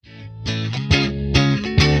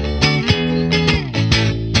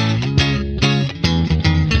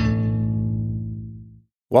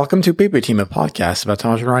Welcome to Paper Team, a podcast about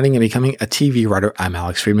television writing and becoming a TV writer. I'm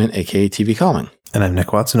Alex Friedman, aka TV Calling. And I'm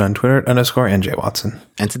Nick Watson on Twitter _NJ Watson.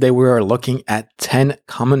 And today we are looking at 10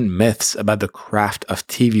 common myths about the craft of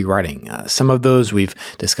TV writing. Some of those we've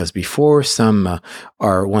discussed before, some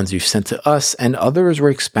are ones you've sent to us, and others we're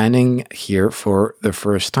expanding here for the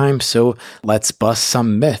first time. So let's bust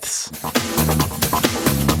some myths.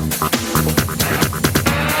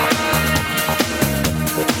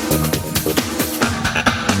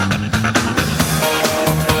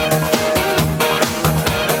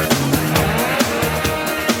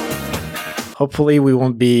 Hopefully we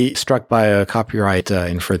won't be struck by a copyright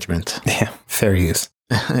infringement. Yeah, fair use.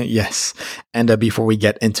 Yes. And before we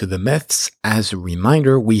get into the myths, as a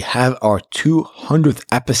reminder, we have our 200th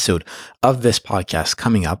episode of this podcast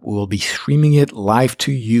coming up. We will be streaming it live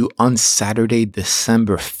to you on Saturday,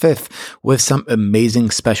 December 5th, with some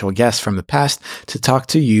amazing special guests from the past to talk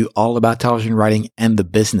to you all about television writing and the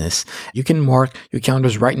business. You can mark your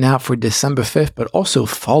calendars right now for December 5th, but also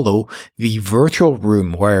follow the virtual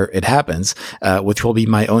room where it happens, which will be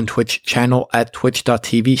my own Twitch channel at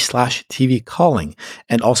twitch.tv/tvcalling.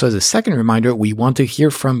 And also as a second reminder, we want to hear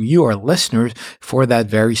from you, our listeners, for that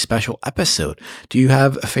very special episode. Do you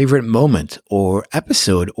have a favorite moment or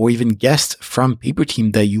episode or even guest from Paper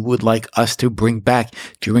Team that you would like us to bring back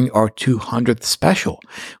during our 200th special?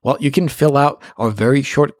 Well, you can fill out our very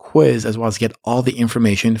short quiz as well as get all the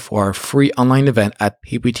information for our free online event at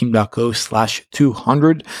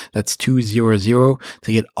paperteam.co/200. That's 200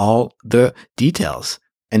 to get all the details.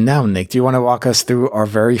 And now, Nick, do you want to walk us through our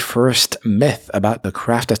very first myth about the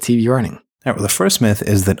craft of TV writing? All right, well, the first myth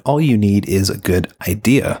is that all you need is a good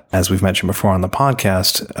idea. As we've mentioned before on the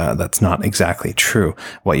podcast, that's not exactly true.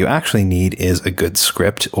 What you actually need is a good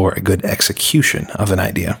script or a good execution of an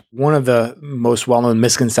idea. One of the most well-known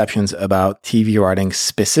misconceptions about TV writing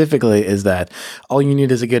specifically is that all you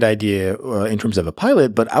need is a good idea in terms of a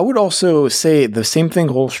pilot, but I would also say the same thing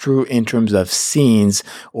holds true in terms of scenes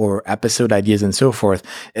or episode ideas and so forth,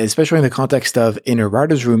 especially in the context of in a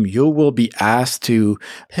writer's room, you will be asked to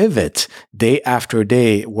pivot day after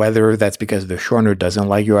day, whether that's because the showrunner doesn't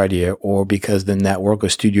like your idea or because the network or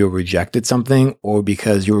studio rejected something or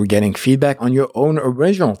because you were getting feedback on your own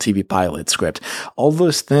original TV pilot script. All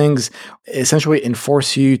those things essentially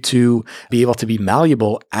enforce you to be able to be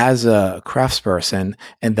malleable as a craftsperson,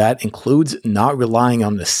 and that includes not relying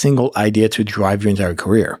on a single idea to drive your entire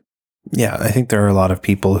career. Yeah, I think there are a lot of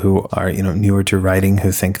people who are, newer to writing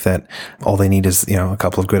who think that all they need is, a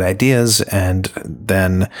couple of good ideas and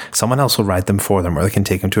then someone else will write them for them, or they can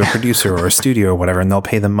take them to a producer or a studio or whatever, and they'll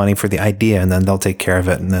pay them money for the idea and then they'll take care of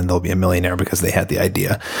it and then they'll be a millionaire because they had the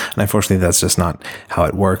idea. And unfortunately, that's just not how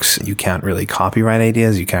it works. You can't really copyright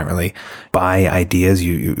ideas. You can't really buy ideas.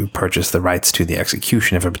 You purchase the rights to the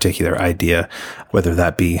execution of a particular idea, whether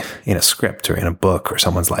that be in a script or in a book or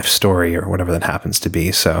someone's life story or whatever that happens to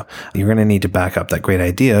be. So you're going to need to back up that great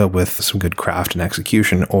idea with some good craft and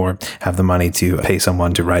execution, or have the money to pay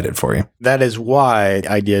someone to write it for you. That is why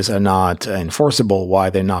ideas are not enforceable, why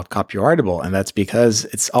they're not copyrightable. And that's because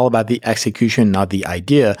it's all about the execution, not the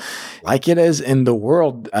idea, like it is in the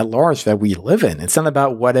world at large that we live in. It's not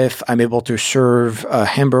about what if I'm able to serve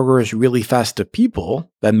hamburgers really fast to people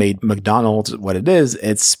that made McDonald's what it is.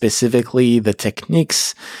 It's specifically the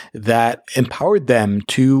techniques that empowered them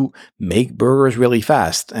to make burgers really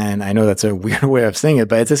fast. And I know that's a weird way of saying it,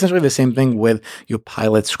 but it's essentially the same thing with your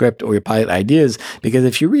pilot script or your pilot ideas, because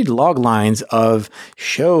if you read log lines of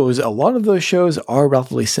shows, a lot of those shows are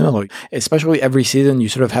relatively similar. Especially every season, you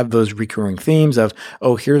sort of have those recurring themes of,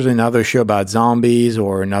 oh, here's another show about zombies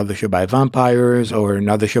or another show about vampires or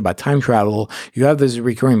another show about time travel. You have those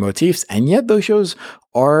recurring motifs, and yet those shows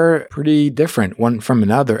are pretty different one from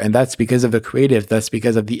another. And that's because of the creative. That's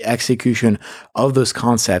because of the execution of those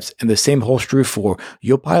concepts. And the same holds true for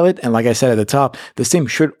your pilot. And like I said at the top, the same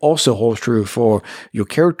should also hold true for your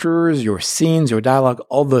characters, your scenes, your dialogue,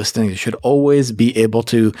 all those things. You should always be able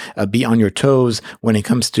to be on your toes when it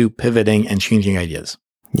comes to pivoting and changing ideas.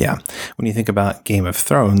 Yeah. When you think about Game of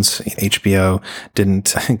Thrones, HBO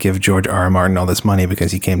didn't give George R.R. Martin all this money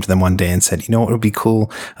because he came to them one day and said, what would be cool?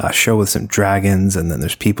 A show with some dragons, and then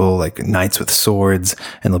there's people like knights with swords,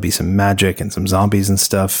 and there'll be some magic and some zombies and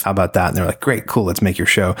stuff. How about that? And they're like, great, cool, let's make your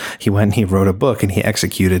show. He went and he wrote a book and he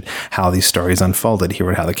executed how these stories unfolded. He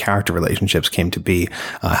wrote how the character relationships came to be,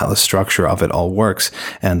 how the structure of it all works,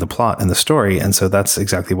 and the plot and the story. And so that's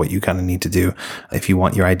exactly what you kind of need to do if you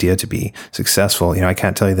want your idea to be successful. I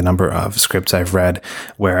can't tell you the number of scripts I've read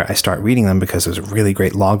where I start reading them because there's a really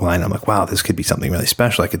great log line. I'm like, wow, this could be something really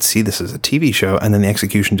special. I could see this as a TV show. And then the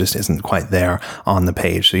execution just isn't quite there on the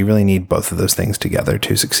page. So you really need both of those things together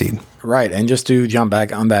to succeed. Right. And just to jump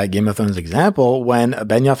back on that Game of Thrones example, when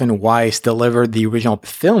Benioff and Weiss delivered the original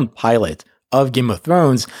film pilot of Game of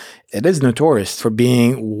Thrones, it is notorious for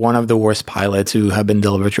being one of the worst pilots who have been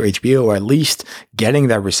delivered to HBO, or at least getting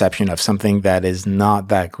that reception of something that is not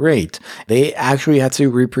that great. They actually had to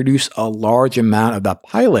reproduce a large amount of that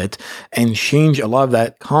pilot and change a lot of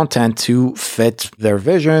that content to fit their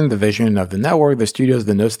vision, the vision of the network, the studios,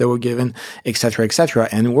 the notes that were given, etc., etc.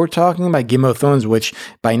 And we're talking about Game of Thrones, which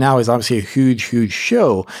by now is obviously a huge, huge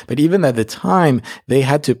show. But even at the time, they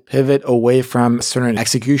had to pivot away from certain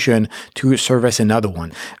execution to service another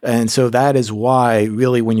one. And so that is why,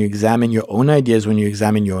 really, when you examine your own ideas, when you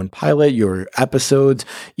examine your own pilot, your episodes,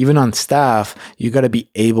 even on staff, you got to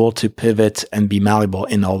be able to pivot and be malleable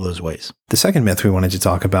in all those ways. The second myth we wanted to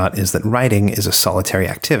talk about is that writing is a solitary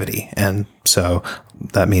activity. And so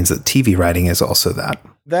that means that TV writing is also that.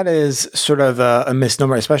 That is sort of a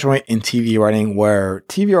misnomer, especially in TV writing, where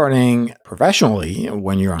TV writing professionally,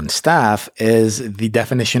 when you're on staff, is the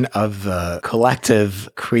definition of a collective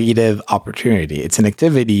creative opportunity. It's an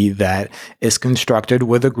activity that is constructed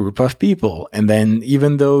with a group of people. And then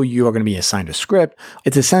even though you are going to be assigned a script,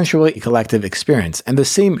 it's essentially a collective experience. And the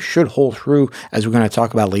same should hold true, as we're going to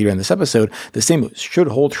talk about later in this episode, the same should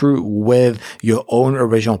hold true with your own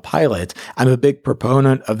original pilot. I'm a big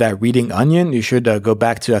proponent of that reading onion. You should go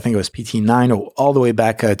back to, I think it was PT9, or all the way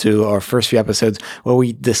back to our first few episodes where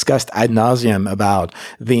we discussed ad nauseum about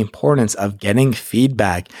the importance of getting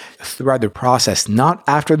feedback throughout the process, not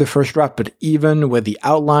after the first draft, but even with the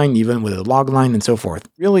outline, even with the log line and so forth.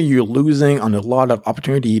 Really, you're losing on a lot of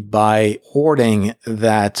opportunity by hoarding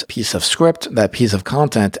that piece of script, that piece of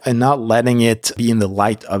content, and not letting it be in the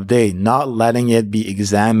light of day, not letting it be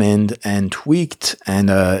examined and tweaked and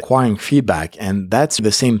acquiring feedback. And that's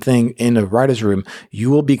the same thing in a writer's room. You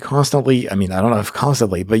will be constantly, I don't know if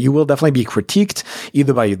constantly, but you will definitely be critiqued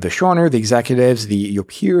either by the showrunner, the executives, your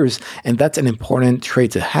peers, and that's an important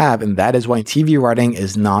trait to have, and that is why TV writing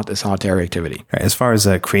is not a solitary activity. Right. As far as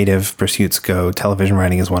creative pursuits go, television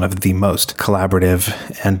writing is one of the most collaborative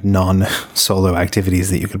and non-solo activities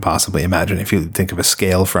that you could possibly imagine. If you think of a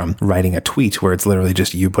scale from writing a tweet, where it's literally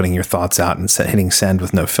just you putting your thoughts out and hitting send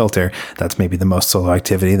with no filter, that's maybe the most solo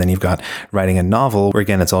activity. Then you've got writing a novel, where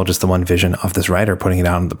again, it's all just the one vision of this writer putting it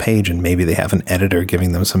out on the page, and maybe they have an editor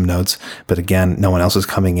giving them some notes, but again, no one else is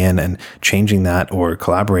coming in and changing that or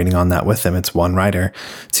collaborating on that with them. It's one writer.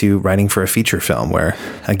 To writing for a feature film, where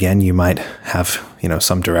again, you might have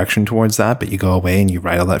some direction towards that, but you go away and you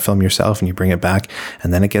write all that film yourself and you bring it back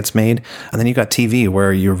and then it gets made. And then you got TV,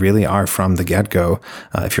 where you really are from the get-go.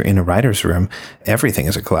 If you're in a writer's room, everything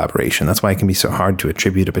is a collaboration. That's why it can be so hard to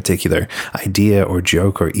attribute a particular idea or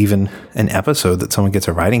joke, or even an episode that someone gets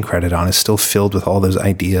a writing credit on is still filled with all those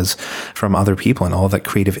ideas from other people and all that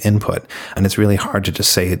creative input. And it's really hard to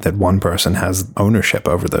just say that one person has ownership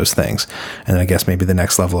over those things. And I guess maybe the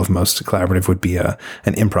next level of most collaborative would be an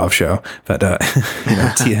improv show. But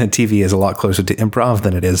TV is a lot closer to improv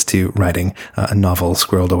than it is to writing a novel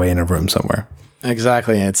squirreled away in a room somewhere.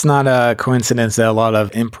 Exactly. It's not a coincidence that a lot of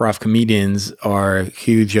improv comedians are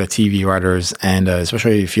huge TV writers. And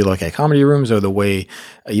especially if you look at comedy rooms or the way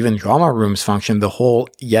even drama rooms function, the whole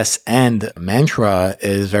yes and mantra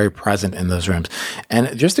is very present in those rooms.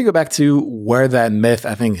 And just to go back to where that myth,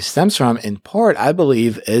 I think, stems from, in part, I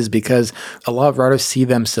believe, is because a lot of writers see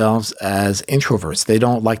themselves as introverts. They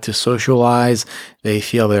don't like to socialize. They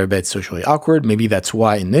feel they're a bit socially awkward. Maybe that's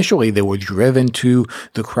why initially they were driven to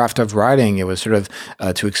the craft of writing. It was sort of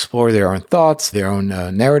to explore their own thoughts, their own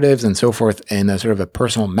narratives, and so forth in a sort of a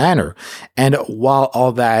personal manner. And while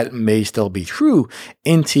all that may still be true,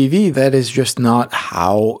 in TV, that is just not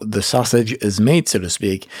how the sausage is made, so to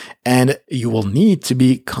speak. And you will need to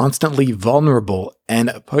be constantly vulnerable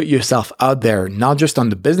and put yourself out there, not just on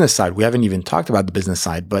the business side. We haven't even talked about the business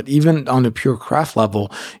side, but even on the pure craft level,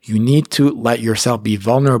 you need to let yourself be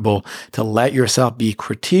vulnerable, to let yourself be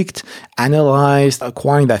critiqued, analyzed,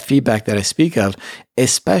 acquiring that feedback that I speak of,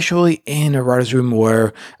 especially in a writer's room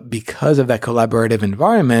where, because of that collaborative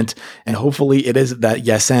environment, and hopefully it is that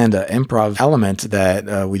yes and improv element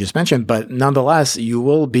that we just mentioned, but nonetheless, you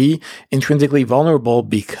will be intrinsically vulnerable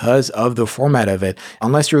because of the format of it.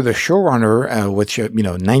 Unless you're the showrunner, which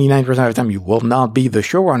 99% of the time you will not be the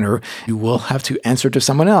showrunner, you will have to answer to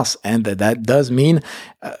someone else. And that does mean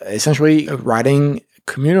essentially writing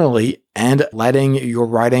communally and letting your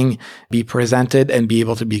writing be presented and be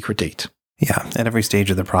able to be critiqued. Yeah, at every stage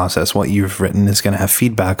of the process, what you've written is going to have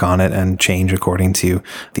feedback on it and change according to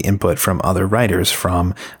the input from other writers,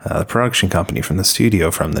 from the production company, from the studio,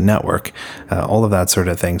 from the network, all of that sort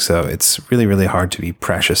of thing. So it's really, really hard to be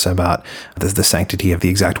precious about the sanctity of the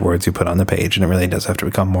exact words you put on the page. And it really does have to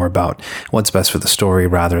become more about what's best for the story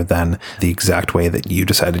rather than the exact way that you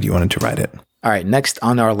decided you wanted to write it. All right, next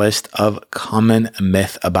on our list of common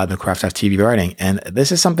myth about the craft of TV writing. And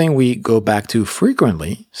this is something we go back to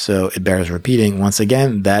frequently, so it bears repeating once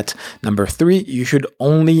again that number 3, you should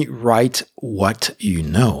only write what you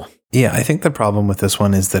know. Yeah, I think the problem with this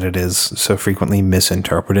one is that it is so frequently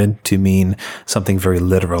misinterpreted to mean something very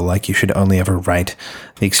literal, like you should only ever write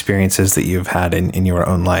the experiences that you've had in your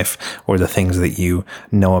own life or the things that you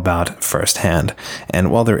know about firsthand.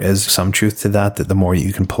 And while there is some truth to that the more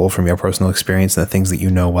you can pull from your personal experience and the things that you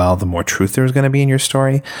know well, the more truth there's going to be in your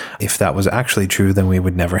story. If that was actually true, then we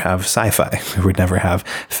would never have sci-fi. We would never have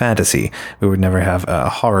fantasy. We would never have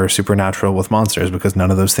horror, supernatural with monsters, because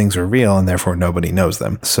none of those things are real and therefore nobody knows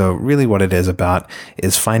them. So really what it is about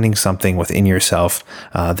is finding something within yourself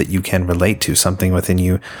that you can relate to, something within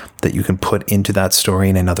you that you can put into that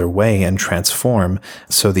story in another way and transform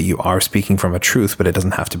so that you are speaking from a truth, but it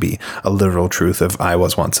doesn't have to be a literal truth of I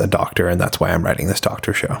was once a doctor and that's why I'm writing this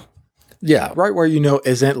doctor show. Yeah, write what you know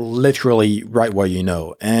isn't literally write what you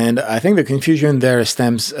know. And I think the confusion there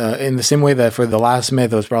stems in the same way that for the last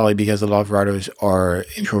myth, it was probably because a lot of writers are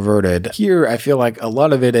introverted. Here, I feel like a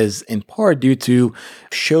lot of it is in part due to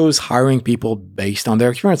shows hiring people based on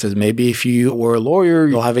their experiences. Maybe if you were a lawyer,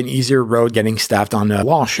 you'll have an easier road getting staffed on a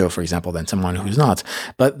law show, for example, than someone who's not.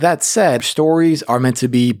 But that said, stories are meant to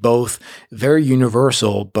be both very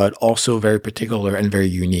universal, but also very particular and very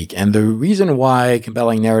unique. And the reason why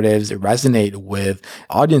compelling narratives resonate with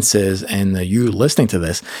audiences and you listening to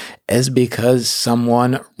this is because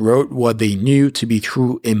someone wrote what they knew to be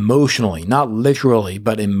true emotionally, not literally,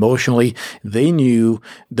 but emotionally. They knew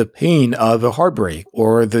the pain of a heartbreak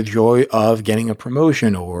or the joy of getting a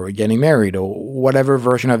promotion or getting married or whatever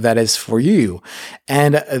version of that is for you.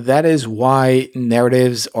 And that is why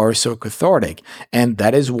narratives are so cathartic. And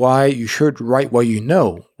that is why you should write what you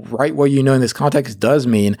know. Write what you know in this context does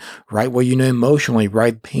mean write what you know emotionally,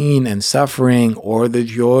 write pain and suffering or the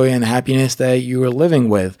joy and happiness that you are living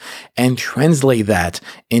with, and translate that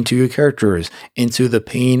into your characters, into the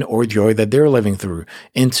pain or joy that they're living through,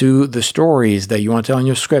 into the stories that you want to tell in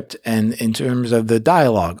your script, and in terms of the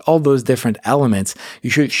dialogue, all those different elements. You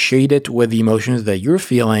should shade it with the emotions that you're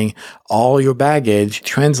feeling, all your baggage,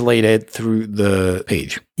 translate it through the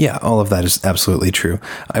page. Yeah, all of that is absolutely true.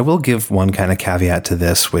 I will give one kind of caveat to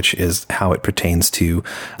this, which is how it pertains to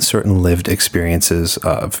certain lived experiences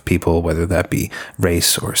of people, whether that be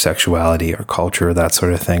race or sexuality or culture, that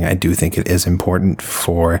sort of thing. I do think it is important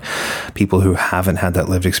for people who haven't had that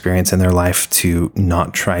lived experience in their life to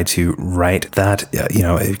not try to write that.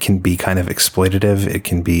 It can be kind of exploitative. It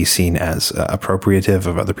can be seen as appropriative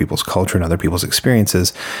of other people's culture and other people's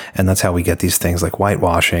experiences. And that's how we get these things like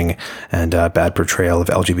whitewashing and bad portrayal of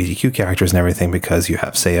LGBTQ characters and everything, because you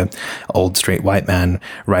have, say, an old straight white man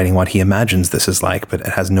writing what he imagines this is like, but it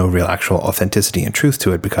has no real actual authenticity and truth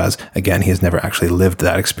to it because, again, he has never actually lived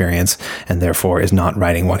that experience and therefore is not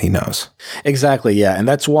writing what he knows. Exactly, yeah. And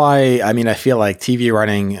that's why, I feel like TV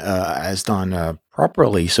writing has done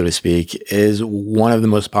properly, so to speak, is one of the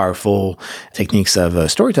most powerful techniques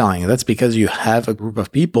of storytelling. And that's because you have a group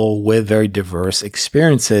of people with very diverse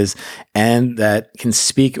experiences and that can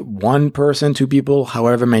speak one person to people,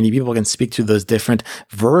 however many people can speak to those different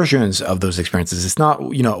versions of those experiences. It's not,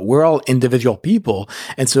 we're all individual people.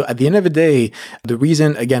 And so at the end of the day, the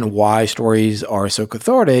reason, again, why stories are so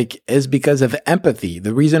cathartic is because of empathy.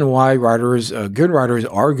 The reason why writers, good writers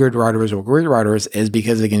are good writers or great writers is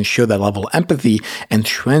because they can show that level of empathy and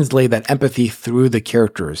translate that empathy through the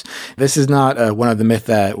characters. This is not one of the myths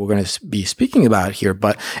that we're going to be speaking about here,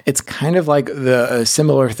 but it's kind of like the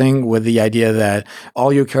similar thing with the idea that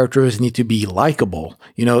all your characters need to be likable.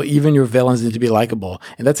 Even your villains need to be likable.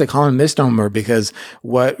 And that's a common misnomer because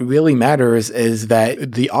what really matters is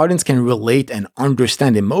that the audience can relate and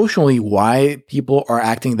understand emotionally why people are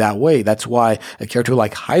acting that way. That's why a character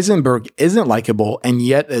like Heisenberg isn't likable and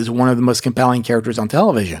yet is one of the most compelling characters on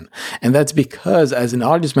television. And that's because as an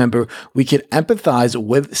audience member, we can empathize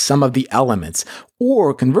with some of the elements.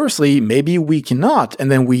 Or conversely, maybe we cannot,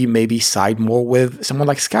 and then we maybe side more with someone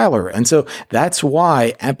like Skylar. And so that's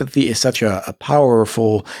why empathy is such a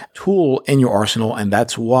powerful tool in your arsenal, and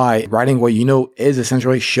that's why writing what you know is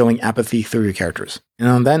essentially showing empathy through your characters. And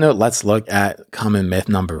on that note, let's look at common myth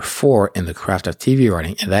number 4 in the craft of TV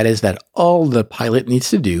writing, and that is that all the pilot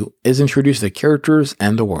needs to do is introduce the characters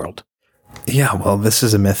and the world. Yeah, well, this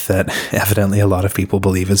is a myth that evidently a lot of people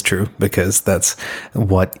believe is true, because that's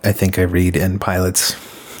what I think I read in pilots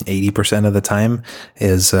 80% of the time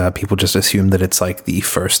is people just assume that it's like the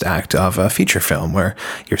first act of a feature film where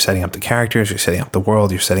you're setting up the characters, you're setting up the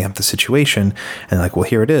world, you're setting up the situation, and like, well,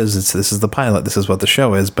 here it is. This is the pilot. This is what the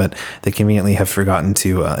show is. But they conveniently have forgotten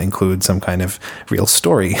to include some kind of real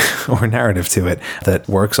story or narrative to it that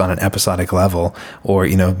works on an episodic level, or,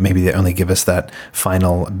 maybe they only give us that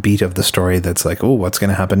final beat of the story that's like, oh, what's going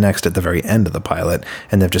to happen next at the very end of the pilot.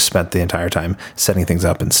 And they've just spent the entire time setting things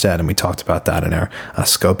up instead. And we talked about that in our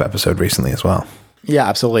scope episode recently as well. Yeah,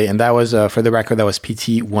 absolutely. And that was, for the record, that was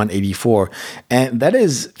PT 184. And that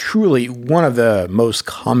is truly one of the most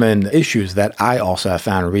common issues that I also have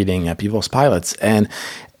found reading people's pilots. And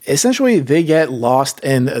essentially, they get lost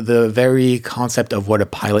in the very concept of what a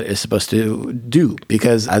pilot is supposed to do.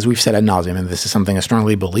 Because as we've said ad nauseum, and this is something I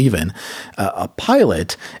strongly believe in, a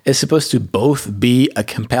pilot is supposed to both be a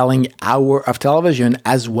compelling hour of television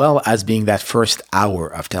as well as being that first hour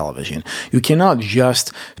of television. You cannot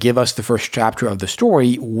just give us the first chapter of the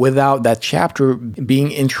story without that chapter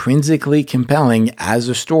being intrinsically compelling as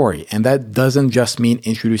a story. And that doesn't just mean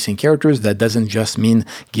introducing characters. That doesn't just mean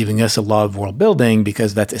giving us a lot of world building,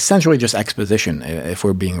 because that's essentially just exposition, if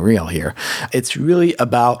we're being real here. It's really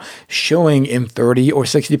about showing in 30 or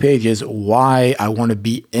 60 pages why I want to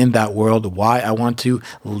be in that world, why I want to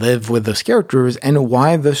live with those characters, and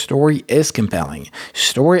why the story is compelling.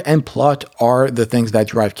 Story and plot are the things that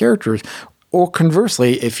drive characters. Or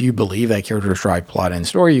conversely, if you believe that characters drive plot and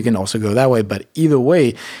story, you can also go that way. But either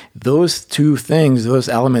way, those two things, those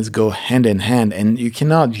elements go hand in hand. And you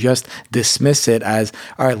cannot just dismiss it as,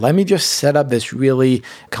 all right, let me just set up this really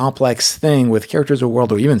complex thing with characters or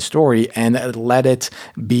world or even story and let it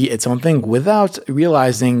be its own thing, without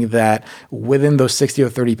realizing that within those 60 or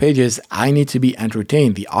 30 pages, I need to be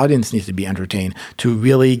entertained. The audience needs to be entertained to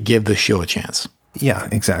really give the show a chance. Yeah,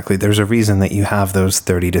 exactly. There's a reason that you have those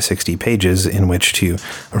 30 to 60 pages in which to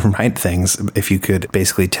write things. If you could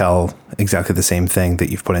basically tell exactly the same thing that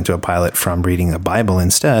you've put into a pilot from reading the Bible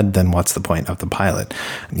instead, then what's the point of the pilot?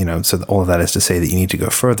 So all of that is to say that you need to go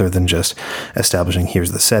further than just establishing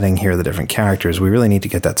here's the setting, here are the different characters. We really need to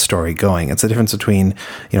get that story going. It's the difference between,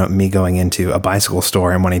 me going into a bicycle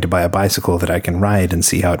store and wanting to buy a bicycle that I can ride and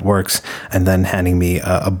see how it works, and then handing me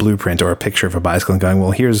a blueprint or a picture of a bicycle and going,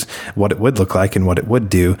 well, here's what it would look like and what it would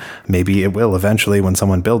do. Maybe it will eventually when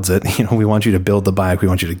someone builds it. We want you to build the bike. We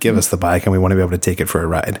want you to give us the bike, and we want to be able to take it for a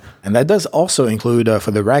ride. And that does also include, for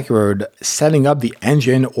the record, setting up the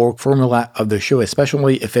engine or formula of the show,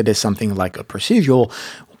 especially if it is something like a procedural.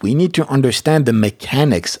 We need to understand the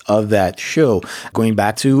mechanics of that show. Going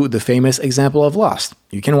back to the famous example of Lost.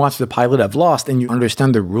 You can watch the pilot of Lost and you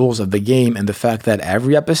understand the rules of the game and the fact that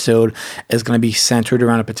every episode is going to be centered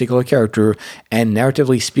around a particular character. And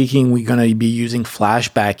narratively speaking, we're going to be using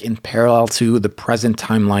flashback in parallel to the present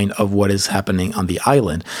timeline of what is happening on the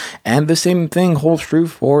island. And the same thing holds true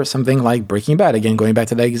for something like Breaking Bad. Again, going back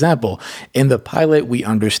to that example. In the pilot, we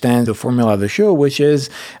understand the formula of the show, which is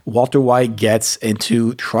Walter White gets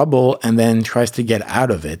into trouble and then tries to get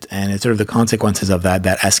out of it. And it's sort of the consequences of that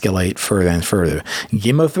escalate further and further.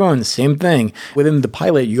 Game of Thrones, same thing. Within the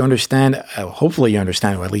pilot, you understand, hopefully you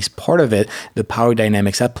understand, or at least part of it, the power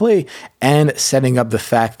dynamics at play, and setting up the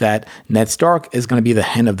fact that Ned Stark is going to be the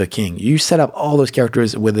Hand of the King. You set up all those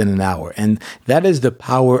characters within an hour. And that is the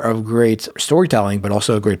power of great storytelling, but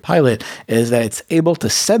also a great pilot, is that it's able to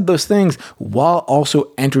set those things while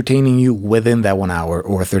also entertaining you within that 1 hour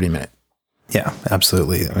or 30 minutes. Yeah,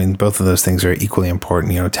 absolutely. I mean, both of those things are equally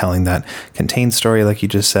important, telling that contained story, like you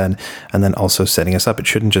just said, and then also setting us up. It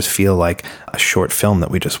shouldn't just feel like a short film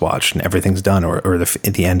that we just watched and everything's done, or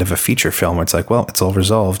at the end of a feature film where it's like, well, it's all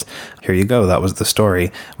resolved. Here you go. That was the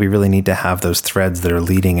story. We really need to have those threads that are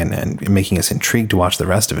leading and making us intrigued to watch the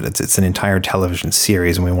rest of it. It's an entire television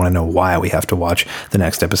series, and we want to know why we have to watch the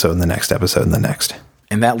next episode and the next episode and the next.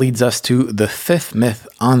 And that leads us to the fifth myth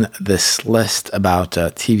on this list about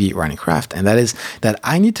TV writing craft. And that is that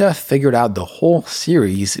I need to have figured out the whole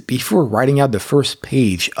series before writing out the first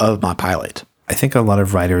page of my pilot. I think a lot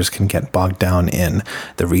of writers can get bogged down in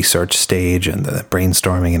the research stage and the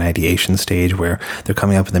brainstorming and ideation stage where they're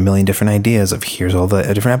coming up with a million different ideas of here's all the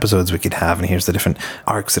different episodes we could have and here's the different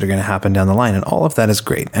arcs that are going to happen down the line. And all of that is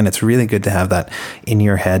great. And it's really good to have that in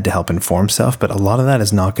your head to help inform stuff. But a lot of that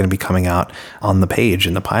is not going to be coming out on the page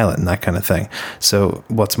in the pilot and that kind of thing. So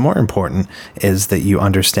what's more important is that you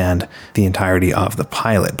understand the entirety of the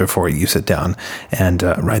pilot before you sit down and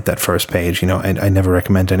write that first page. I never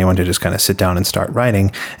recommend anyone to just kind of sit down and and start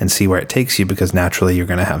writing and see where it takes you, because naturally you're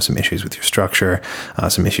going to have some issues with your structure,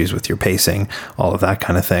 some issues with your pacing, all of that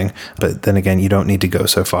kind of thing. But then again, you don't need to go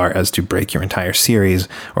so far as to break your entire series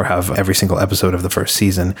or have every single episode of the first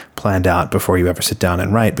season planned out before you ever sit down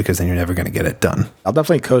and write, because then you're never going to get it done. I'll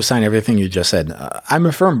definitely co-sign everything you just said. I'm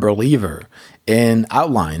a firm believer in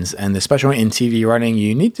outlines, and especially in TV writing,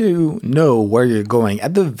 you need to know where you're going.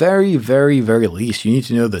 At the very, very, very least, you need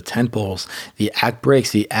to know the tentpoles, the act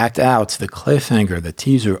breaks, the act outs, the cliffhanger, the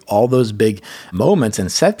teaser, all those big moments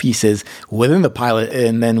and set pieces within the pilot.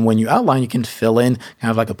 And then when you outline, you can fill in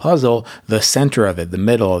kind of like a puzzle, the center of it, the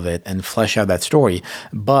middle of it, and flesh out that story.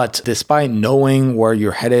 But despite knowing where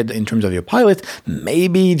you're headed in terms of your pilot,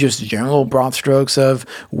 maybe just general broad strokes of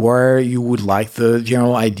where you would like the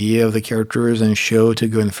general idea of the characters and show to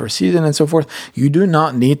go in the first season and so forth, you do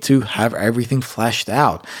not need to have everything fleshed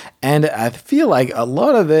out. And I feel like a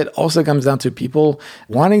lot of it also comes down to people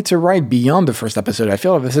wanting to write beyond the first episode. I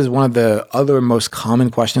feel like this is one of the other most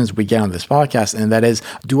common questions we get on this podcast, and that is,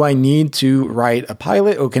 do I need to write a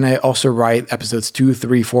pilot, or can I also write episodes 2,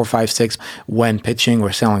 3, 4, 5, 6 when pitching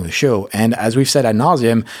or selling the show? And as we've said ad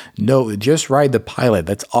nauseum, no, just write the pilot.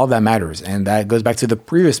 That's all that matters. And that goes back to the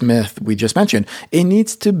previous myth we just mentioned. It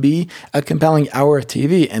needs to be a compelling hour of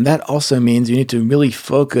TV, and that also means you need to really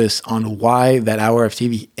focus on why that hour of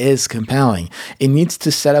TV is compelling. It needs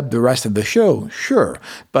to set up the rest of the show, sure,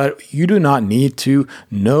 but you do not need to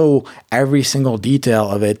know every single detail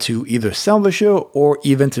of it to either sell the show or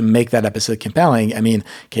even to make that episode compelling. I mean,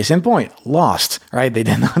 case in point, Lost, right? They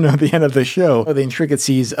did not know the end of the show, or the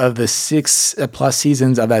intricacies of the 6+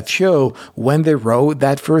 seasons of that show when they wrote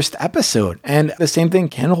that first episode. And the same thing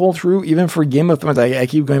can hold true even for Game of Thrones. I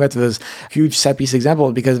keep going back to those huge set piece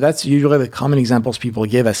examples because that's usually the common examples people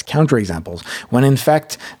give as counter examples, when in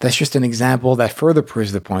fact, that's just an example that further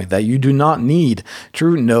proves the point that you do not need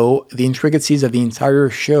to know the intricacies of the entire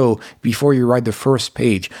show before you write the first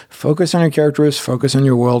page. Focus on your characters, focus on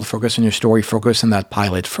your world, focus on your story, focus on that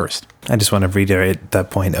pilot first. I just want to reiterate that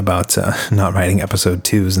point about not writing episode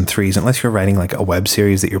 2s and 3s, unless you're writing like a web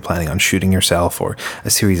series that you're planning on shooting yourself, or a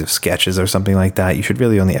series of sketches or something like that. You should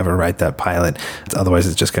really only ever write that pilot. Otherwise,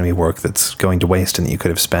 it's just going to be work that's going to waste and that you could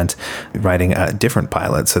have spent writing a different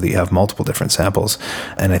pilot so that you have multiple different samples.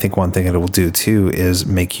 And I think one thing it will do too is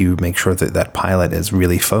make sure that that pilot is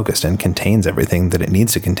really focused and contains everything that it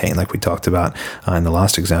needs to contain, like we talked about in the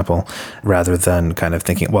Lost example, rather than kind of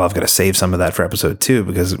thinking, well, I've got to save some of that for episode 2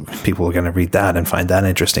 because people are going to read that and find that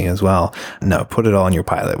interesting as well. No, put it all in your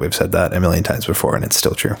pilot. We've said that a million times before, and it's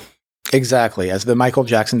still true. Exactly. As the Michael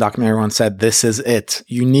Jackson documentary once said, this is it.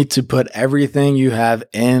 You need to put everything you have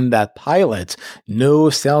in that pilot. No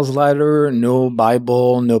sales letter, no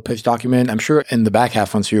Bible, no pitch document. I'm sure in the back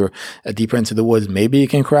half, once you're deeper into the woods, maybe you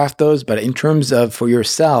can craft those. But in terms of for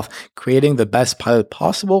yourself, creating the best pilot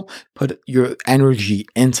possible, put your energy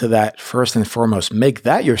into that first and foremost. Make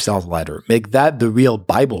that your sales letter. Make that the real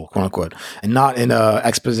Bible, quote unquote, and not in a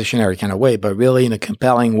expositionary kind of way, but really in a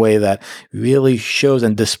compelling way that really shows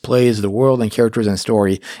and displays the world and characters and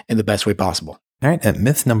story in the best way possible. All right, and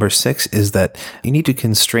myth number 6 is that you need to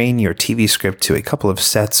constrain your TV script to a couple of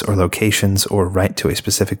sets or locations or write to a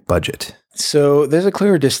specific budget. So there's a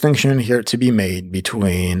clear distinction here to be made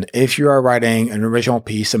between if you are writing an original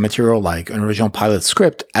piece of material like an original pilot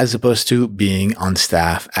script as opposed to being on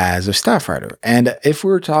staff as a staff writer. And if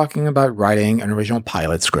we're talking about writing an original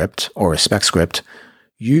pilot script or a spec script,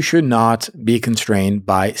 you should not be constrained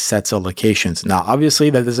by sets of locations. Now,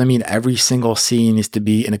 obviously, that doesn't mean every single scene needs to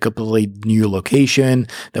be in a completely new location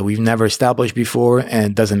that we've never established before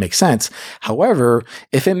and doesn't make sense. However,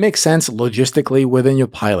 if it makes sense logistically within your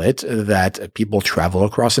pilot that people travel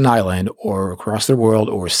across an island or across the world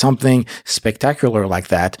or something spectacular like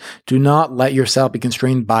that, do not let yourself be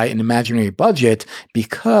constrained by an imaginary budget,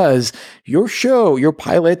 because your show, your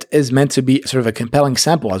pilot, is meant to be sort of a compelling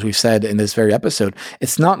sample, as we've said in this very episode.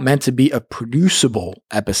 It's not meant to be a producible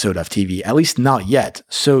episode of TV, at least not yet.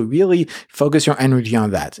 So really focus your energy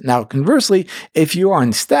on that. Now, conversely, if you are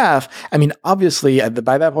on staff, I mean, obviously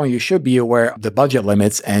by that point, you should be aware of the budget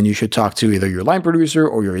limits, and you should talk to either your line producer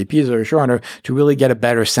or your APs or your showrunner to really get a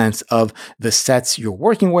better sense of the sets you're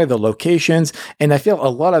working with, the locations. And I feel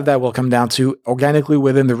a lot of that will come down to organically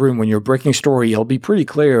within the room. When you're breaking story, it'll be pretty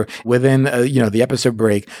clear within the episode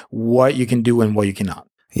break what you can do and what you cannot.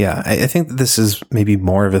 Yeah, I think that this is maybe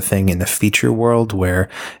more of a thing in the feature world, where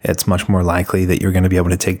it's much more likely that you're going to be able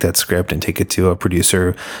to take that script and take it to a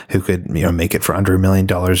producer who could, make it for under $1 million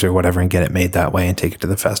or whatever and get it made that way and take it to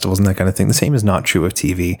the festivals and that kind of thing. The same is not true of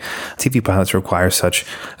TV. TV pilots require such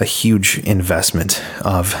a huge investment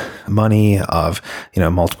of money, of,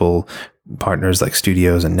 multiple partners like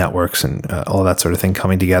studios and networks and all that sort of thing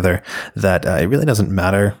coming together that it really doesn't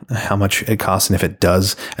matter how much it costs. And if it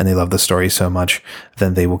does, and they love the story so much,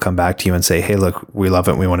 then they will come back to you and say, hey, look, we love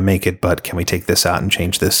it. We want to make it, but can we take this out and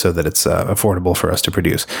change this so that it's affordable for us to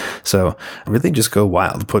produce? So really just go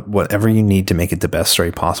wild. Put whatever you need to make it the best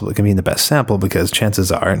story possible. It can be in the best sample, because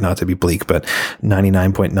chances are, not to be bleak, but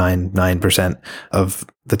 99.99% of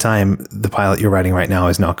the time, the pilot you're writing right now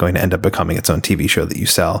is not going to end up becoming its own TV show that you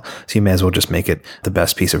sell. So you may as well just make it the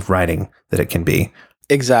best piece of writing that it can be.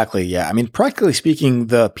 Exactly. Yeah. I mean, practically speaking,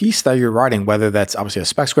 the piece that you're writing, whether that's obviously a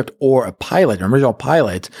spec script or a pilot, an original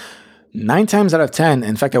pilot, 9 times out of 10,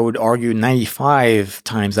 in fact, I would argue 95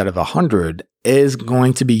 times out of 100, is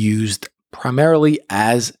going to be used primarily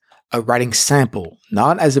as a writing sample,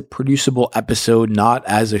 not as a producible episode, not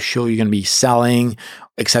as a show you're going to be selling,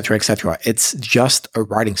 et cetera, et cetera. It's just a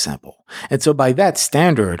writing sample. And so by that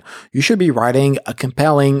standard, you should be writing a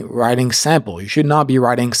compelling writing sample. You should not be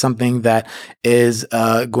writing something that is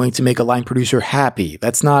going to make a line producer happy.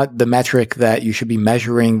 That's not the metric that you should be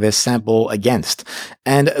measuring this sample against.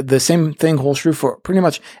 And the same thing holds true for pretty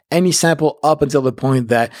much any sample up until the point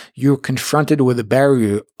that you're confronted with the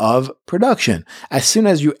barrier of production. As soon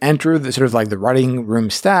as you enter the sort of like the writing room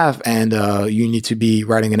staff and you need to be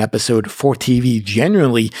writing an episode for TV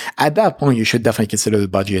genuinely, at that point, you should definitely consider the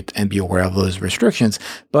budget and be aware of those restrictions.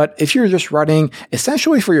 But if you're just writing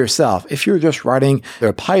essentially for yourself, if you're just writing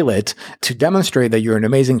a pilot to demonstrate that you're an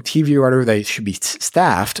amazing TV writer that should be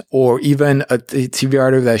staffed, or even a TV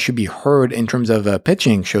writer that should be heard in terms of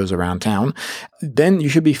pitching shows around town, then you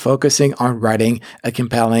should be focusing on writing a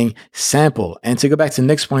compelling sample. And to go back to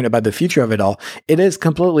Nick's point about the future of it all, it is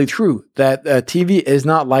completely true that TV is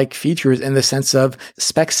not like features in the sense of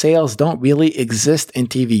spec sales don't really exist in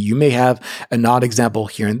TV. You may have an odd example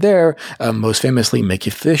here and there, most famously Mickey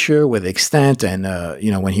Fisher with Extent and,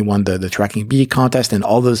 when he won the Tracking B contest and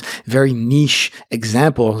all those very niche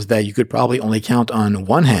examples that you could probably only count on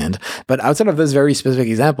one hand. But outside of those very specific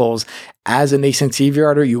examples, as a nascent TV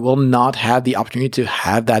writer, you will not have the opportunity to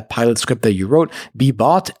have that pilot script that you wrote be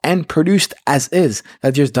bought and produced as is.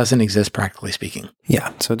 That just doesn't exist, practically speaking.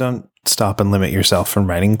 Yeah, so don't stop and limit yourself from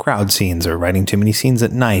writing crowd scenes or writing too many scenes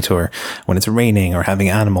at night or when it's raining or having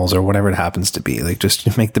animals or whatever it happens to be. Like,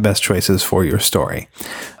 just make the best choices for your story.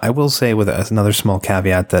 I will say with another small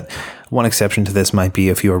caveat that one exception to this might be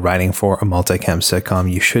if you are writing for a multicam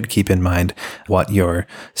sitcom, you should keep in mind what your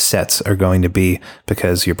sets are going to be,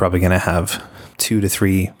 because you're probably going to have 2 to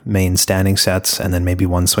 3 main standing sets and then maybe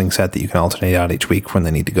one swing set that you can alternate out each week when they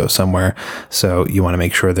need to go somewhere. So you want to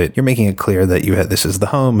make sure that you're making it clear that this is the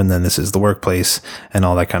home and then this is the workplace and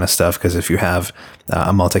all that kind of stuff. Because if you have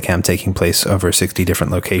a multicam taking place over 60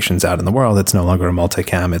 different locations out in the world, it's no longer a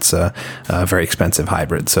multicam. It's a very expensive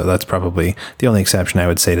hybrid. So that's probably the only exception I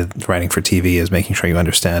would say to writing for TV, is making sure you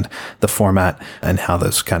understand the format and how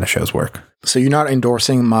those kind of shows work. So you're not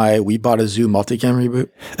endorsing my We Bought a Zoo multicam reboot?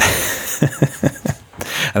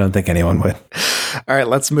 I don't think anyone would. All right,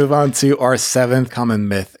 let's move on to our 7th common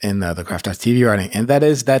myth in the craft of TV writing, and that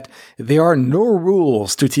is that there are no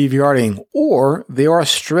rules to TV writing, or there are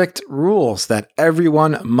strict rules that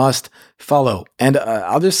everyone must follow. And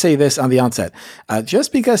I'll just say this on the onset.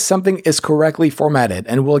 Just because something is correctly formatted,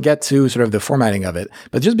 and we'll get to sort of the formatting of it,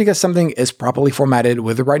 but just because something is properly formatted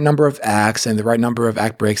with the right number of acts and the right number of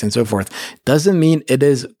act breaks and so forth, doesn't mean it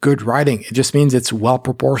is good writing. It just means it's well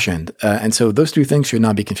proportioned. And so those two things should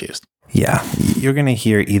not be confused. Yeah, you're going to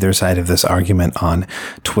hear either side of this argument on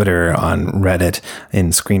Twitter, on Reddit, in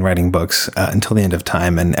screenwriting books until the end of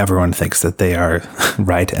time, and everyone thinks that they are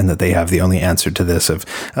right and that they have the only answer to this of,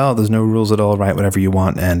 oh, there's no rules at all, write whatever you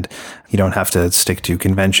want, and you don't have to stick to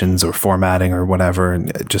conventions or formatting or whatever,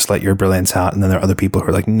 and just let your brilliance out. And then there are other people who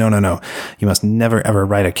are like, no, you must never ever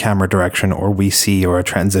write a camera direction or we see or a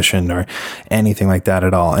transition or anything like that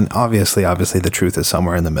at all. And obviously the truth is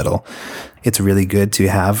somewhere in the middle. It's really good to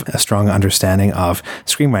have a strong understanding of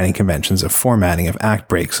screenwriting conventions, of formatting, of act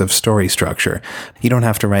breaks, of story structure. You don't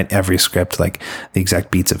have to write every script like the exact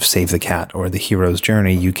beats of Save the Cat or The Hero's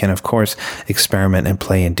Journey. You can, of course, experiment and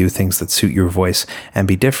play and do things that suit your voice and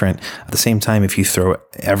be different. At the same time, if you throw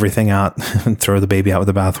everything out and throw the baby out with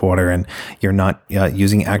the bathwater and you're not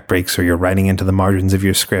using act breaks, or you're writing into the margins of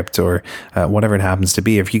your script, or whatever it happens to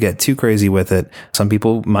be, if you get too crazy with it, some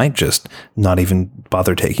people might just not even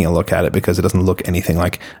bother taking a look at it because because it doesn't look anything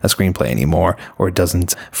like a screenplay anymore, or it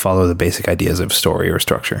doesn't follow the basic ideas of story or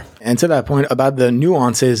structure. And to that point about the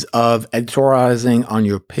nuances of editorializing on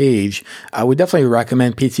your page, I would definitely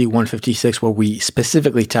recommend PT 156, where we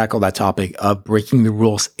specifically tackle that topic of breaking the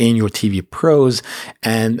rules in your TV prose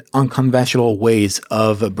and unconventional ways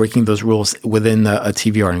of breaking those rules within a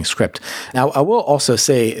TV writing script. Now, I will also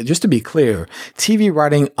say, just to be clear, TV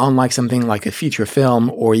writing, unlike something like a feature film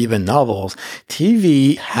or even novels,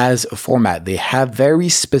 TV has a format. They have very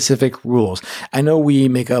specific rules. I know we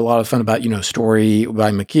make a lot of fun about, Story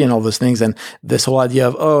by McKee and all those things, and this whole idea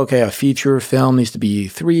of, a feature film needs to be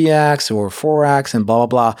 3 acts or 4 acts and blah,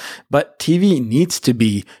 blah, blah. But TV needs to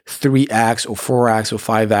be 3 acts or 4 acts or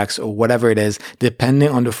 5 acts or whatever it is, depending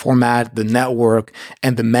on the format, the network,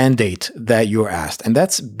 and the mandate that you're asked. And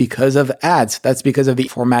that's because of ads. That's because of the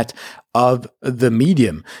format of the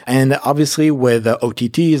medium. And obviously with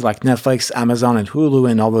OTTs like Netflix, Amazon, and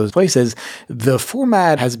Hulu and all those places, the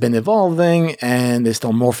format has been evolving and is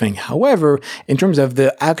still morphing. However, in terms of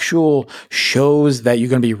the actual shows that you're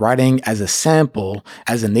going to be writing as a sample,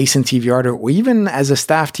 as a nascent TV writer, or even as a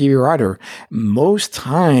staff TV writer, most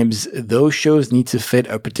times those shows need to fit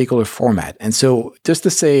a particular format. And so just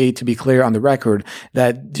to be clear on the record,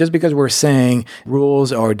 that just because we're saying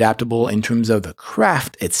rules are adaptable in terms of the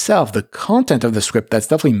craft itself, the content of the script, that's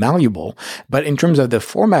definitely malleable. But in terms of the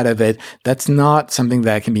format of it, that's not something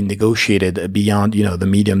that can be negotiated beyond, the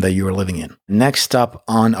medium that you are living in. Next up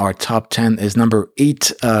on our top 10 is number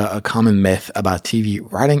 8, a common myth about TV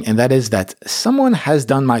writing, and that is that someone has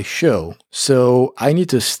done my show, so I need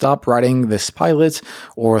to stop writing this pilot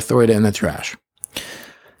or throw it in the trash.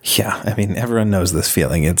 Yeah, I mean, everyone knows this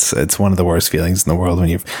feeling. It's one of the worst feelings in the world when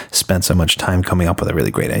you've spent so much time coming up with a really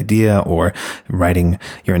great idea or writing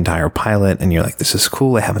your entire pilot and you're like, this is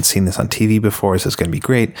cool. I haven't seen this on TV before. This is going to be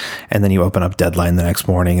great. And then you open up Deadline the next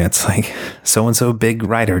morning and it's like, so-and-so big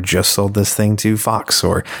writer just sold this thing to Fox,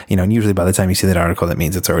 or, and usually by the time you see that article, that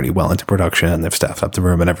means it's already well into production and they've staffed up the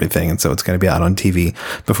room and everything. And so it's going to be out on TV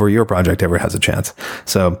before your project ever has a chance.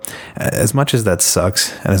 So as much as that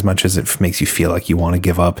sucks and as much as it makes you feel like you want to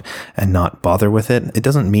give up and not bother with it, it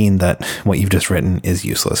doesn't mean that what you've just written is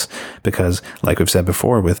useless. Because like we've said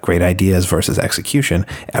before, with great ideas versus execution,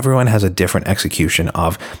 everyone has a different execution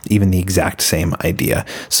of even the exact same idea.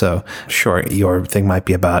 So sure, your thing might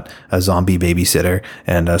be about a zombie babysitter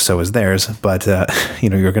and so is theirs, but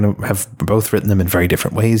you're going to have both written them in very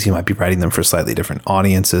different ways. You might be writing them for slightly different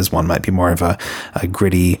audiences. One might be more of a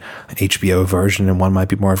gritty HBO version and one might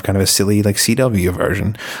be more of kind of a silly like CW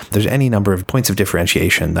version. There's any number of points of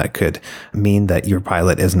differentiation that could mean that your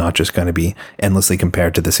pilot is not just going to be endlessly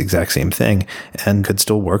compared to this exact same thing and could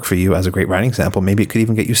still work for you as a great writing sample. Maybe it could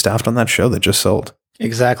even get you staffed on that show that just sold.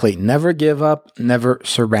 Exactly. Never give up, never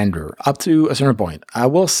surrender. Up to a certain point. I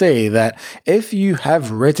will say that if you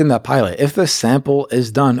have written the pilot, if the sample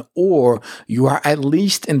is done, or you are at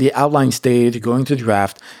least in the outline stage going to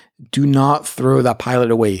draft, do not throw that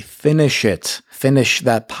pilot away. Finish it. Finish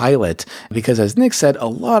that pilot. Because as Nick said, a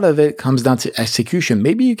lot of it comes down to execution.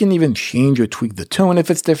 Maybe you can even change or tweak the tone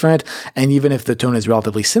if it's different. And even if the tone is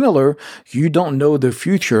relatively similar, you don't know the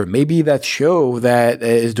future. Maybe that show that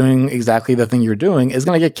is doing exactly the thing you're doing is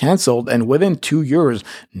going to get canceled. And within 2 years,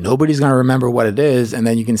 nobody's going to remember what it is. And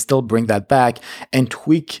then you can still bring that back and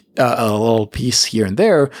tweak a little piece here and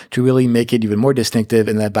there to really make it even more distinctive.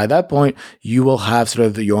 And that by that point, you will have sort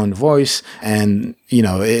of your own voice and,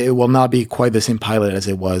 it will not be quite the same pilot as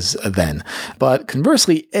it was then. But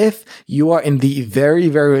conversely, if you are in the very,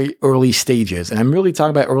 very early stages, and I'm really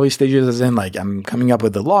talking about early stages as in like I'm coming up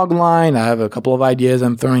with the log line, I have a couple of ideas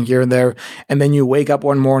I'm throwing here and there, and then you wake up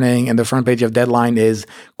one morning and the front page of Deadline is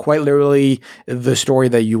quite literally the story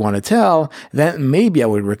that you want to tell, then maybe I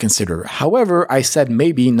would reconsider. However, I said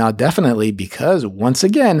maybe, not definitely, because once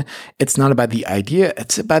again, it's not about the idea,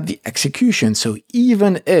 it's about the execution. So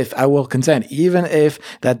even if, I will contend, even if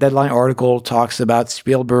that Deadline article talks about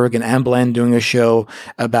Spielberg and Amblin doing a show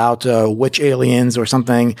about witch aliens or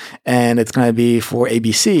something, and it's going to be for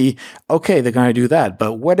ABC, okay, they're going to do that.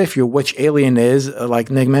 But what if your witch alien is,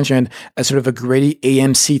 like Nick mentioned, a sort of a gritty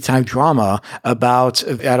AMC type drama about,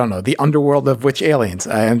 I don't know, the underworld of witch aliens?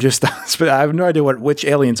 I have no idea what witch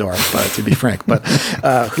aliens are, to be frank, but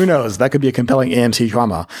who knows? That could be a compelling AMC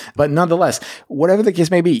drama. But nonetheless, whatever the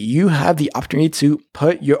case may be, you have the opportunity to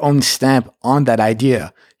put your own stamp on that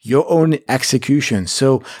idea, your own execution.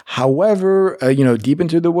 So however, deep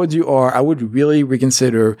into the woods you are, I would really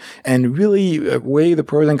reconsider and really weigh the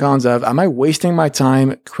pros and cons of, am I wasting my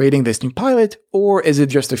time creating this new pilot, or is it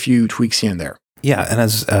just a few tweaks here and there? Yeah, and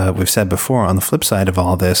as we've said before, on the flip side of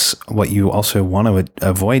all this, what you also want to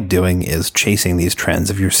avoid doing is chasing these trends.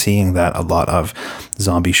 If you're seeing that a lot of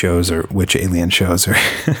zombie shows or witch alien shows or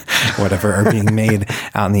whatever are being made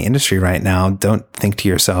out in the industry right now, don't think to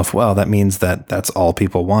yourself, well, that means that that's all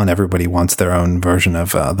people want. Everybody wants their own version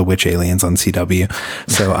of the witch aliens on CW.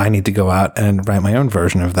 So I need to go out and write my own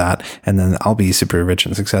version of that, and then I'll be super rich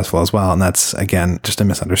and successful as well. And that's, again, just a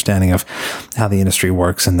misunderstanding of how the industry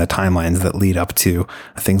works and the timelines that lead up to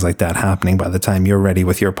things like that happening. By the time you're ready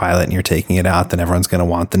with your pilot and you're taking it out, then everyone's going to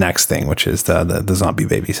want the next thing, which is the zombie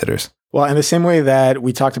babysitters. Well, in the same way that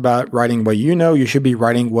we talked about writing what you know, you should be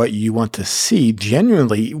writing what you want to see.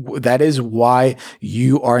 Genuinely, that is why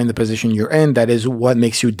you are in the position you're in. That is what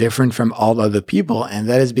makes you different from all other people. And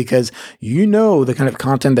that is because you know the kind of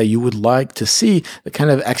content that you would like to see, the kind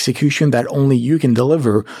of execution that only you can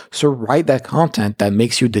deliver. So write that content that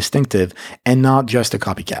makes you distinctive and not just a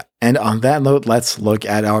copycat. And on that note, let's look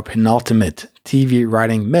at our penultimate TV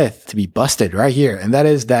writing myth to be busted right here. And that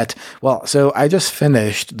is that, well, so I just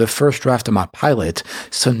finished the first draft of my pilot,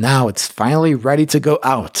 so now it's finally ready to go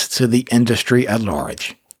out to the industry at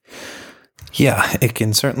large. Yeah, it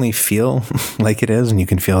can certainly feel like it is, and you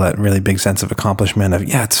can feel that really big sense of accomplishment of,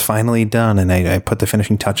 yeah, it's finally done, and I put the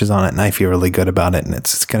finishing touches on it, and I feel really good about it, and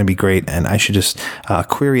it's going to be great, and I should just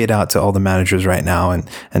query it out to all the managers right now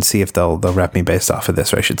and see if they'll rep me based off of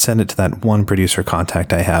this, or I should send it to that one producer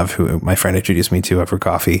contact I have who my friend introduced me to over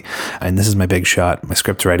coffee, and this is my big shot, my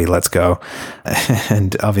script's ready, let's go.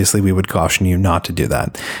 And obviously we would caution you not to do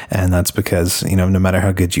that, and that's because, no matter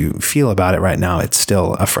how good you feel about it right now, it's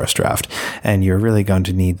still a first draft. And you're really going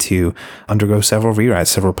to need to undergo several rewrites,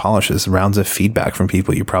 several polishes, rounds of feedback from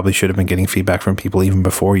people. You probably should have been getting feedback from people even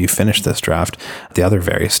before you finished this draft, the other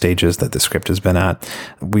various stages that the script has been at.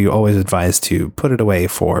 We always advise to put it away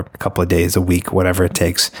for a couple of days, a week, whatever it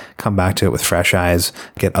takes, come back to it with fresh eyes,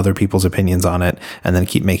 get other people's opinions on it, and then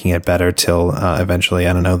keep making it better till eventually,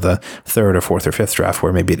 the third or fourth or fifth draft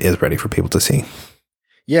where maybe it is ready for people to see.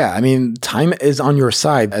 Yeah, time is on your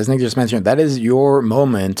side. As Nick just mentioned, that is your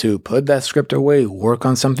moment to put that script away, work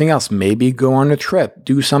on something else, maybe go on a trip,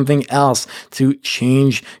 do something else to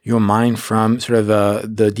change your mind from sort of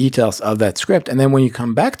the details of that script. And then when you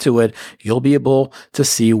come back to it, you'll be able to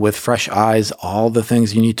see with fresh eyes all the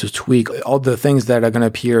things you need to tweak, all the things that are going to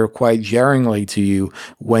appear quite jarringly to you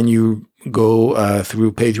when you go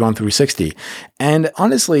through page 1 through 60. And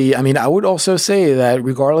honestly, I would also say that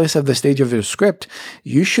regardless of the stage of your script,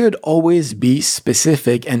 you should always be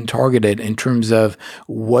specific and targeted in terms of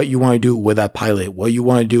what you want to do with that pilot, what you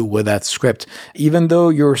want to do with that script. Even though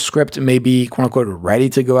your script may be quote unquote ready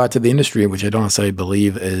to go out to the industry, which I don't necessarily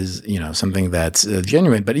believe is, something that's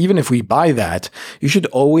genuine. But even if we buy that, you should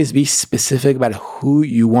always be specific about who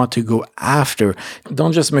you want to go after.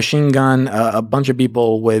 Don't just machine gun a bunch of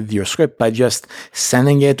people with your script by just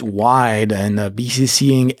sending it wide and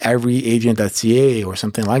BCCing every agent at CA or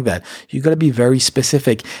something like that. You got to be very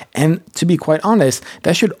specific. And to be quite honest,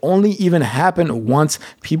 that should only even happen once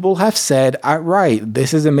people have said, all right,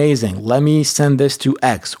 this is amazing. Let me send this to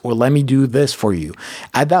X, or let me do this for you.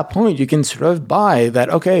 At that point, you can sort of buy that,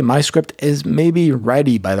 okay, my script is maybe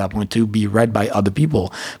ready by that point to be read by other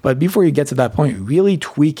people. But before you get to that point, really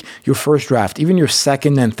tweak your first draft, even your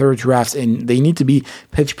second and third drafts, and they need to be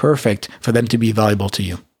pitch perfect for them to be valuable to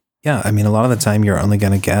you. Yeah, a lot of the time you're only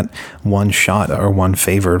going to get one shot or one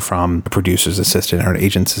favor from a producer's assistant or an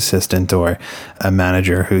agent's assistant or a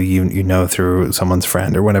manager who you know through someone's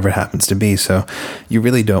friend or whatever it happens to be. So you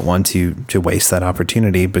really don't want to waste that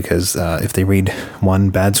opportunity, because if they read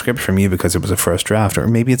one bad script from you because it was a first draft, or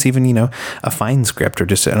maybe it's even, a fine script or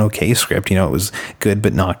just an okay script, it was good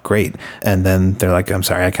but not great. And then they're like, I'm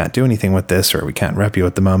sorry, I can't do anything with this, or we can't rep you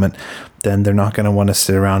at the moment. Then they're not going to want to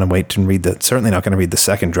sit around and wait and certainly not going to read the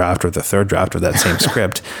second draft or the third draft of that same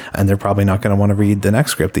script. And they're probably not going to want to read the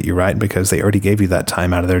next script that you write, because they already gave you that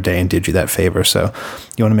time out of their day and did you that favor. So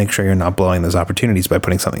you want to make sure you're not blowing those opportunities by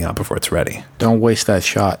putting something out before it's ready. Don't waste that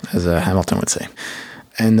shot, as Hamilton would say.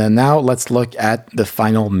 And now let's look at the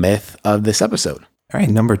final myth of this episode. All right,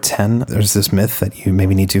 number 10, there's this myth that you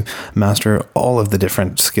maybe need to master all of the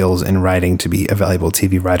different skills in writing to be a valuable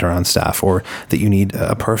TV writer on staff, or that you need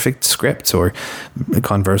a perfect script, or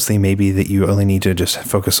conversely, maybe that you only need to just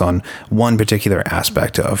focus on one particular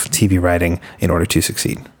aspect of TV writing in order to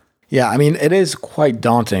succeed. Yeah, I mean, it is quite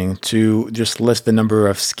daunting to just list the number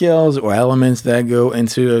of skills or elements that go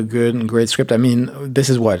into a good and great script. I mean, this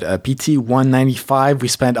is what, PT 195. We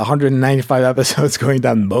spent 195 episodes going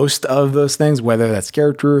down most of those things, whether that's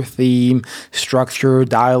character, theme, structure,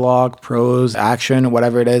 dialogue, prose, action,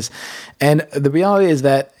 whatever it is. And the reality is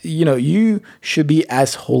that, you should be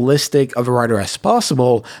as holistic of a writer as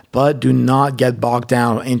possible, but do not get bogged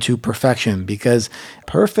down into perfection, because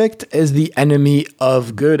perfect is the enemy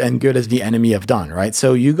of good and good is the enemy of done, right?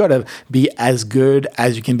 So you got to be as good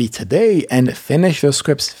as you can be today and finish those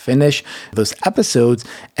scripts, finish those episodes,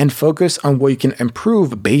 and focus on what you can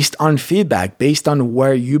improve based on feedback, based on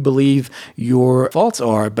where you believe your faults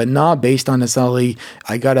are, but not based on necessarily,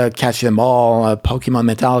 I got to catch them all, a Pokemon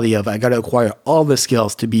mentality of I got to acquire all the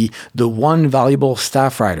skills to be the one valuable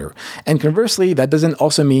staff writer. And conversely, that doesn't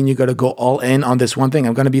also mean you got to go all in on this one thing.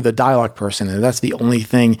 I'm going to be the dialogue person, and that's the only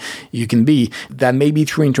thing you can be. That may be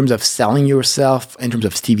true in terms of selling yourself, in terms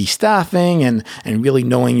of TV staffing and really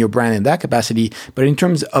knowing your brand in that capacity. But in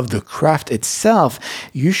terms of the craft itself,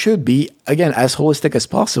 you should be, again, as holistic as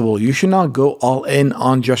possible. You should not go all in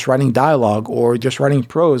on just writing dialogue or just writing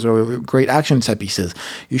prose or great action set pieces.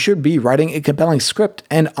 You should be writing a compelling script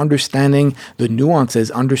and understanding the nuances,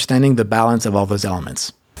 understanding the balance of all those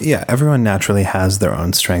elements. Yeah, everyone naturally has their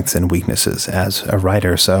own strengths and weaknesses as a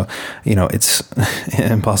writer. So, it's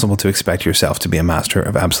impossible to expect yourself to be a master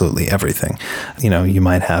of absolutely everything. You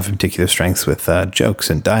might have particular strengths with jokes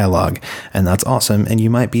and dialogue, and that's awesome. And you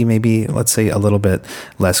might be maybe, let's say, a little bit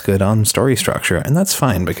less good on story structure. And that's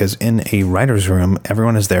fine, because in a writer's room,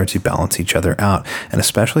 everyone is there to balance each other out. And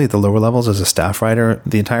especially at the lower levels as a staff writer,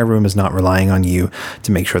 the entire room is not relying on you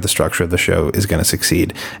to make sure the structure of the show is going to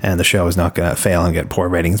succeed and the show is not going to fail and get poor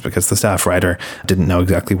ratings because the staff writer didn't know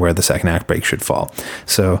exactly where the second act break should fall.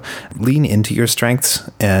 So lean into your strengths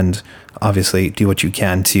and obviously do what you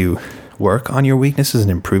can to work on your weaknesses and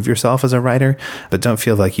improve yourself as a writer, but don't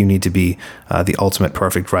feel like you need to be the ultimate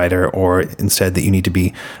perfect writer, or instead that you need to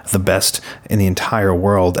be the best in the entire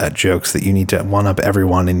world at jokes, that you need to one up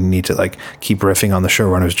everyone and you need to keep riffing on the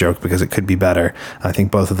showrunner's joke because it could be better. I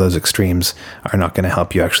think both of those extremes are not going to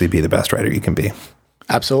help you actually be the best writer you can be.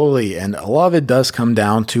 Absolutely. And a lot of it does come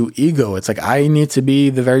down to ego. It's like, I need to be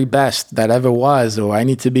the very best that ever was, or I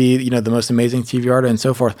need to be, the most amazing TV artist and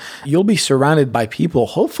so forth. You'll be surrounded by people,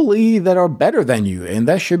 hopefully, that are better than you. And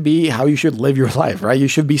that should be how you should live your life, right? You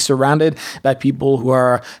should be surrounded by people who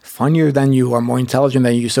are funnier than you, who are more intelligent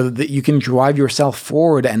than you, so that you can drive yourself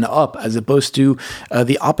forward and up, as opposed to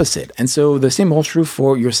the opposite. And so the same holds true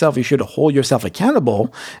for yourself. You should hold yourself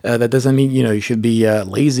accountable. That doesn't mean, you should be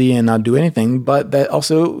lazy and not do anything, but that also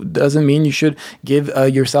doesn't mean you should give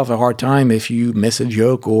yourself a hard time if you miss a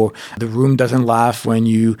joke or the room doesn't laugh when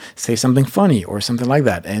you say something funny or something like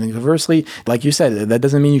that. And conversely, like you said, that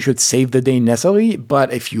doesn't mean you should save the day necessarily,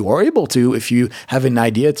 but if you are able to, if you have an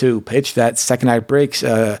idea to pitch that second act breaks,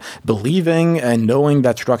 believing and knowing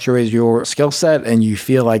that structure is your skill set, and you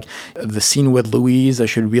feel like the scene with Louise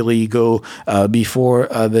should really go before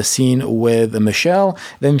the scene with Michelle,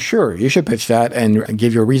 then sure, you should pitch that and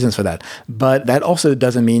give your reasons for that. But that also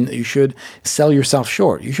doesn't mean you should sell yourself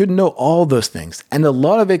short. You should know all those things. And a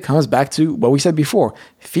lot of it comes back to what we said before,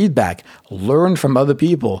 feedback. Learn from other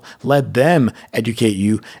people. Let them educate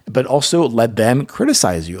you, but also let them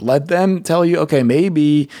criticize you. Let them tell you, okay,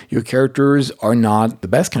 maybe your characters are not the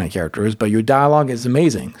best kind of characters, but your dialogue is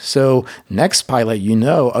amazing. So next pilot,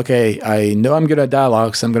 okay, I know I'm good at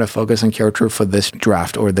dialogue, so I'm going to focus on character for this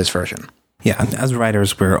draft or this version. Yeah, as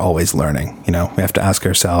writers, we're always learning. We have to ask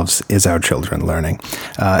ourselves, is our children learning?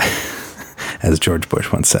 As George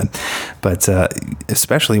Bush once said. But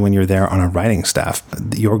especially when you're there on a writing staff,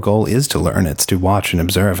 your goal is to learn. It's to watch and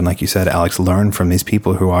observe. And like you said, Alex, learn from these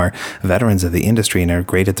people who are veterans of the industry and are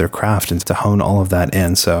great at their craft, and to hone all of that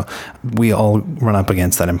in. So we all run up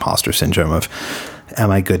against that imposter syndrome of, am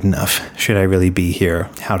I good enough? Should I really be here?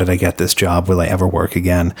 How did I get this job? Will I ever work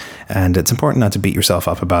again? And it's important not to beat yourself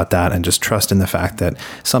up about that, and just trust in the fact that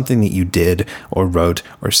something that you did or wrote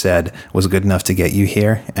or said was good enough to get you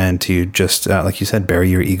here, and to just, like you said, bury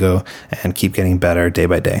your ego and keep getting better day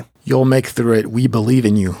by day. You'll make through it. We believe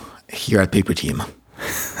in you here at Paper Team.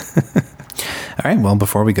 All right, well,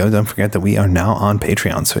 before we go, don't forget that we are now on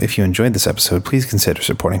Patreon. So if you enjoyed this episode, please consider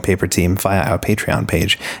supporting Paper Team via our Patreon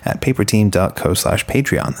page at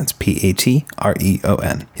paperteam.co/Patreon. That's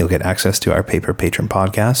Patreon. You'll get access to our Paper Patron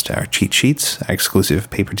podcast, our cheat sheets, our exclusive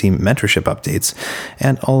Paper Team mentorship updates,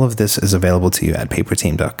 and all of this is available to you at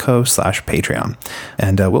paperteam.co/Patreon.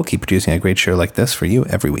 And we'll keep producing a great show like this for you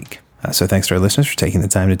every week. So thanks to our listeners for taking the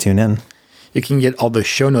time to tune in. You can get all the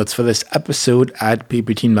show notes for this episode at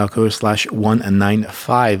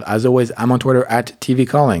pptmalco/195. As always, I'm on Twitter at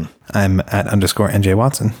tvcalling. I'm at _NJ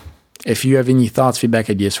Watson. If you have any thoughts, feedback,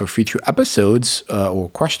 ideas for future episodes or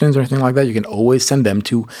questions or anything like that, you can always send them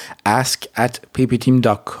to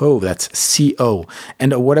ask@ppteam.co. That's CO.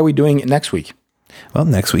 And what are we doing next week? Well,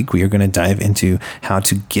 next week we are going to dive into how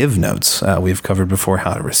to give notes. We've covered before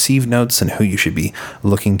how to receive notes and who you should be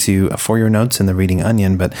looking to for your notes in the Reading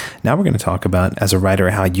Onion. But now we're going to talk about, as a writer,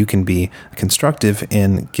 how you can be constructive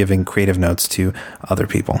in giving creative notes to other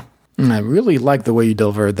people. I really like the way you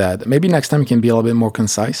delivered that. Maybe next time you can be a little bit more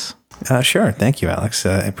concise. Sure. Thank you, Alex.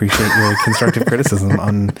 I appreciate your constructive criticism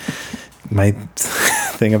on my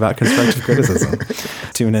thing about constructive criticism.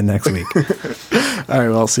 Tune in next week. All right.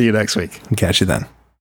 Well, I'll see you next week. Catch you then.